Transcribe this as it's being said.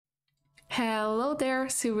Hello there,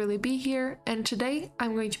 SuReallyB here, and today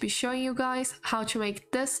I'm going to be showing you guys how to make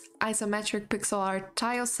this isometric pixel art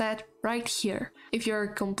tile set right here. If you're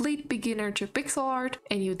a complete beginner to pixel art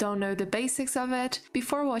and you don't know the basics of it,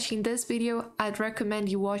 before watching this video, I'd recommend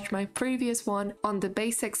you watch my previous one on the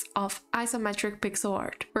basics of isometric pixel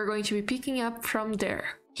art. We're going to be picking up from there.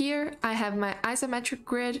 Here I have my isometric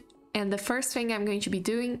grid, and the first thing I'm going to be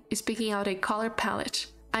doing is picking out a color palette.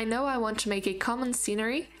 I know I want to make a common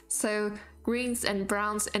scenery, so greens and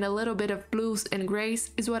browns and a little bit of blues and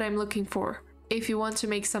grays is what I'm looking for. If you want to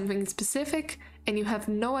make something specific and you have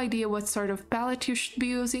no idea what sort of palette you should be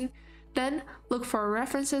using, then look for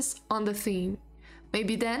references on the theme.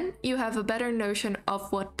 Maybe then you have a better notion of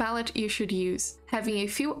what palette you should use. Having a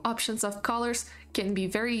few options of colors can be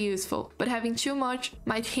very useful, but having too much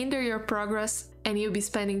might hinder your progress and you'll be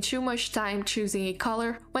spending too much time choosing a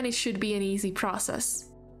color when it should be an easy process.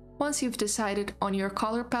 Once you've decided on your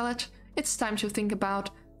color palette, it's time to think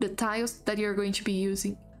about the tiles that you're going to be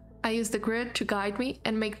using. I use the grid to guide me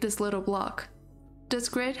and make this little block. This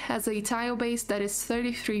grid has a tile base that is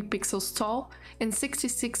 33 pixels tall and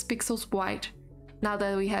 66 pixels wide. Now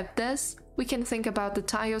that we have this, we can think about the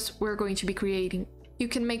tiles we're going to be creating. You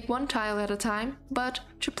can make one tile at a time, but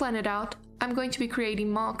to plan it out, I'm going to be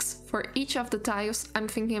creating mocks for each of the tiles I'm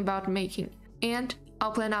thinking about making, and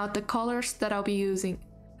I'll plan out the colors that I'll be using.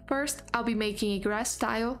 First, I'll be making a grass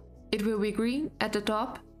tile. It will be green at the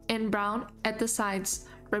top and brown at the sides,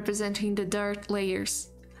 representing the dirt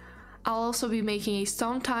layers. I'll also be making a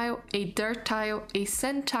stone tile, a dirt tile, a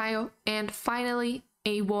sand tile, and finally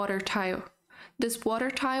a water tile. This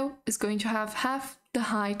water tile is going to have half the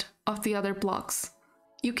height of the other blocks.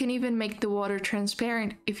 You can even make the water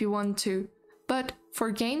transparent if you want to, but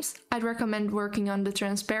for games, I'd recommend working on the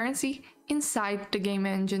transparency inside the game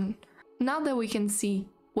engine. Now that we can see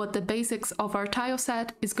what the basics of our tile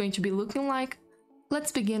set is going to be looking like,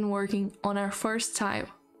 let's begin working on our first tile.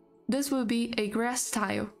 This will be a grass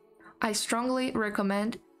tile. I strongly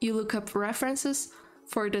recommend you look up references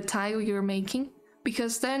for the tile you're making,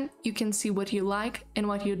 because then you can see what you like and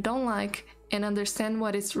what you don't like and understand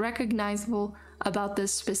what is recognizable about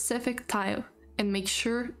this specific tile and make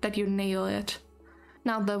sure that you nail it.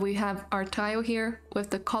 Now that we have our tile here with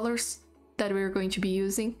the colors that we're going to be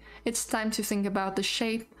using, it's time to think about the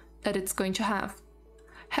shape that it's going to have.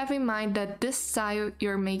 Have in mind that this tile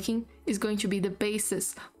you're making is going to be the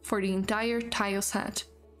basis for the entire tile set.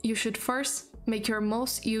 You should first make your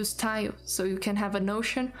most used tile so you can have a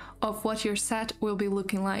notion of what your set will be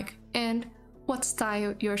looking like and what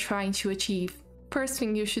style you're trying to achieve. First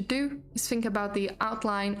thing you should do is think about the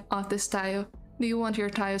outline of this tile. Do you want your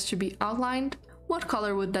tiles to be outlined? What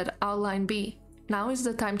color would that outline be? Now is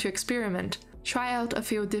the time to experiment. Try out a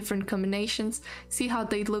few different combinations, see how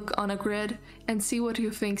they look on a grid, and see what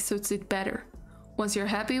you think suits it better. Once you're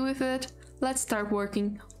happy with it, let's start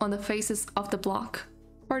working on the faces of the block.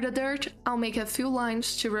 For the dirt, I'll make a few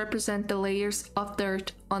lines to represent the layers of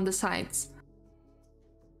dirt on the sides.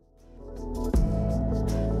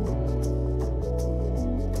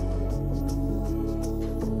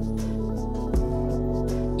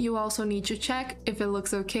 You also need to check if it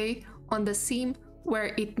looks okay on the seam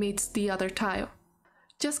where it meets the other tile.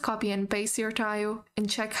 Just copy and paste your tile and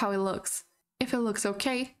check how it looks. If it looks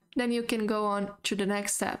okay, then you can go on to the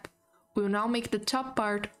next step. We'll now make the top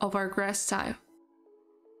part of our grass tile.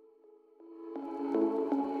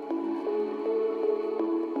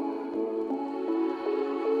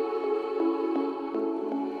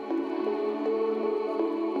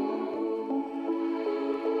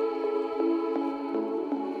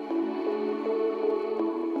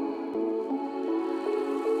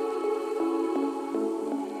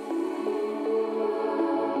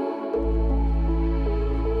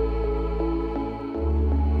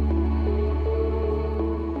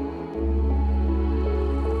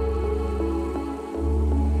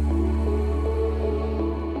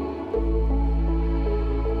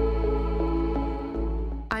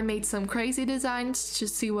 I made some crazy designs to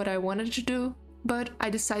see what I wanted to do, but I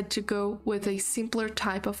decided to go with a simpler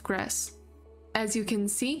type of grass. As you can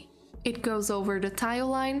see, it goes over the tile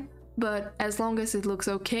line, but as long as it looks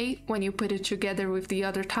okay when you put it together with the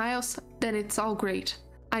other tiles, then it's all great.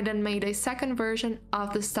 I then made a second version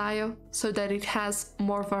of this tile so that it has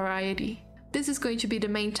more variety. This is going to be the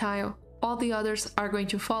main tile. All the others are going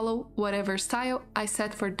to follow whatever style I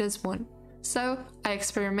set for this one. So I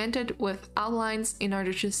experimented with outlines in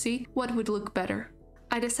order to see what would look better.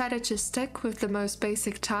 I decided to stick with the most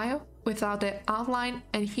basic tile without the outline,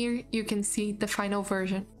 and here you can see the final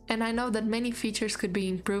version. And I know that many features could be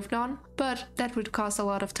improved on, but that would cost a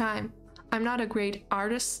lot of time. I'm not a great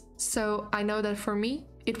artist, so I know that for me,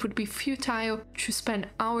 it would be futile to spend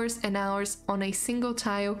hours and hours on a single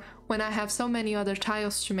tile when I have so many other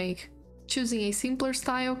tiles to make. Choosing a simpler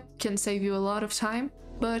style can save you a lot of time,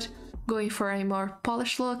 but going for a more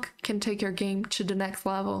polished look can take your game to the next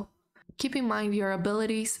level. Keep in mind your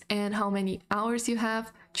abilities and how many hours you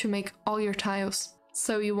have to make all your tiles,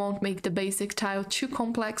 so you won't make the basic tile too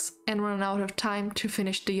complex and run out of time to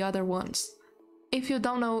finish the other ones. If you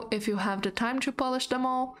don't know if you have the time to polish them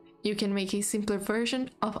all, you can make a simpler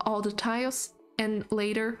version of all the tiles and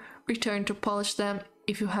later return to polish them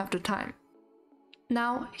if you have the time.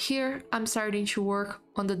 Now here I'm starting to work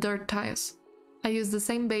on the dirt tiles. I use the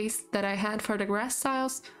same base that I had for the grass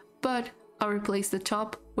tiles, but I'll replace the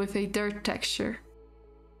top with a dirt texture.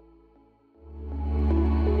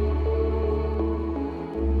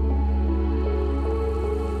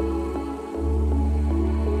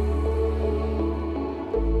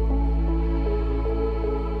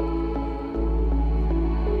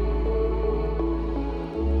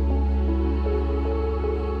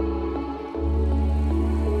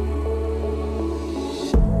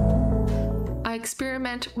 I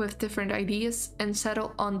experiment with different ideas and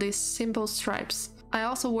settle on these simple stripes. I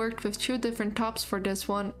also worked with 2 different tops for this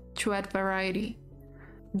one to add variety.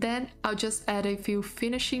 Then I'll just add a few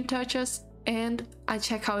finishing touches and I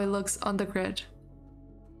check how it looks on the grid.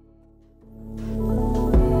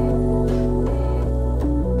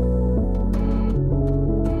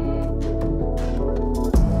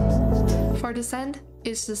 For the sand,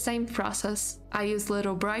 it's the same process. I use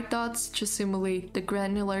little bright dots to simulate the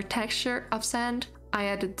granular texture of sand. I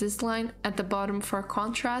added this line at the bottom for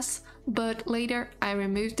contrast, but later I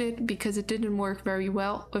removed it because it didn't work very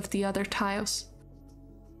well with the other tiles.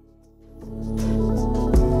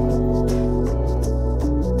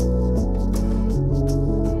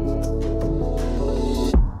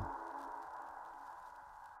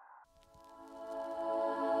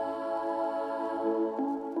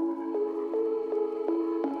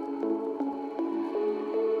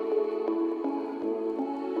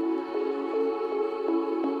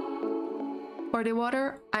 For the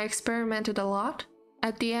water, I experimented a lot.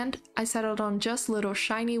 At the end, I settled on just little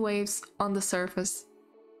shiny waves on the surface.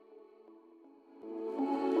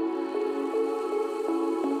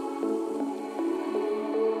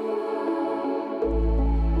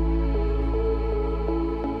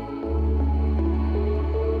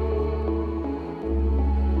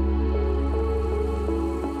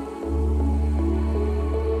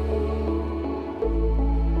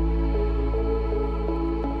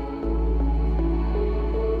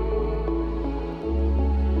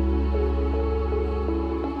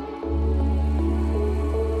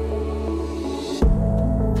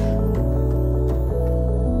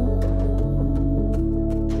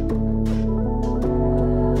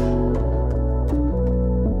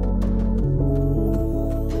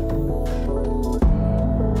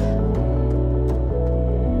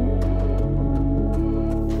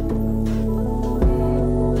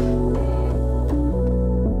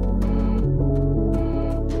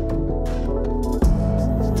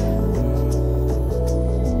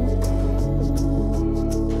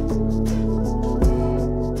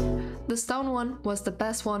 The stone one was the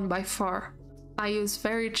best one by far. I used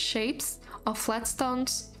varied shapes of flat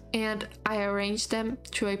stones and I arranged them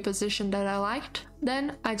to a position that I liked.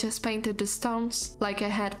 Then I just painted the stones like I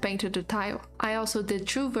had painted the tile. I also did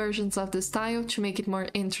 2 versions of this tile to make it more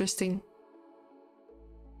interesting.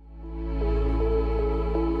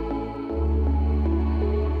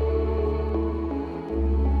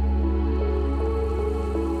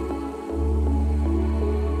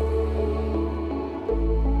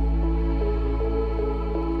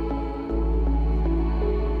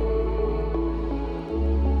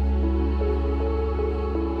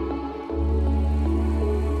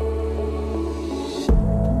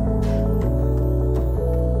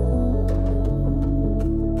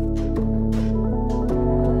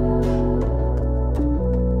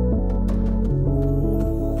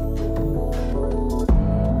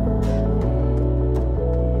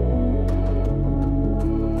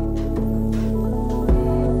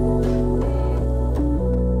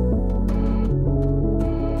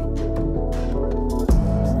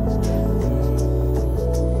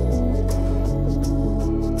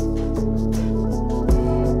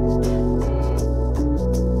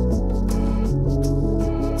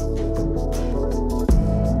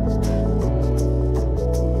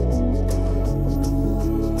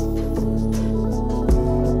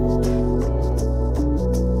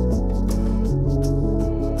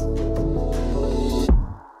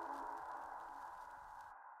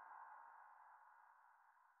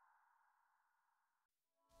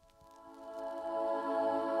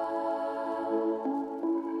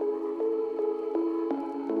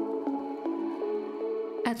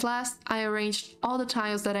 At last, I arranged all the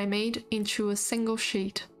tiles that I made into a single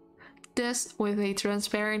sheet. This, with a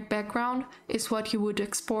transparent background, is what you would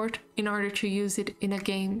export in order to use it in a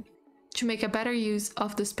game. To make a better use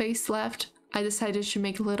of the space left, I decided to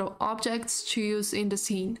make little objects to use in the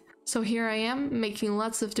scene. So here I am making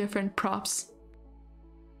lots of different props.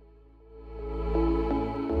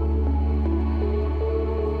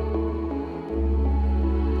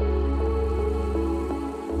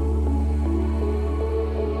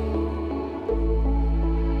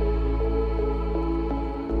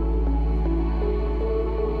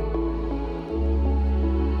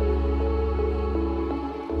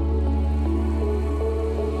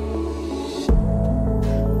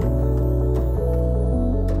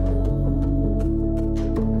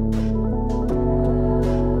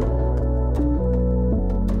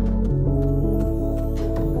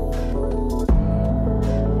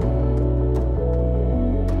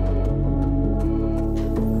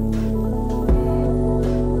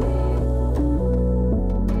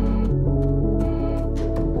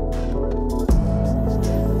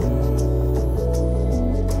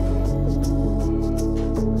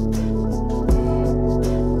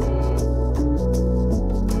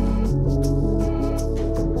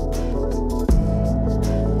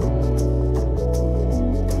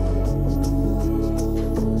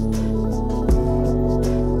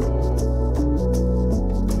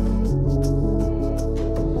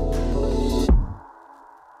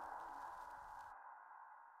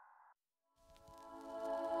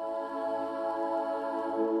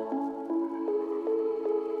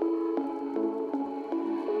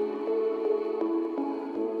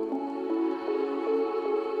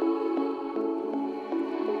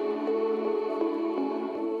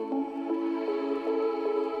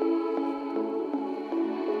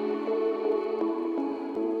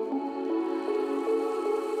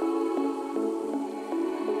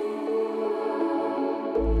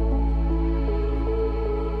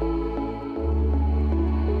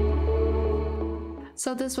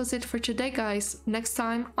 So this was it for today, guys. Next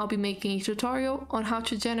time I'll be making a tutorial on how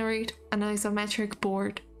to generate an isometric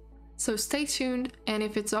board. So stay tuned, and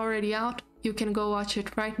if it's already out, you can go watch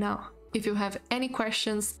it right now. If you have any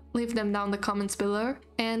questions, leave them down in the comments below,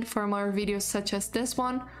 and for more videos such as this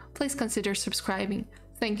one, please consider subscribing.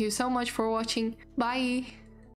 Thank you so much for watching. Bye!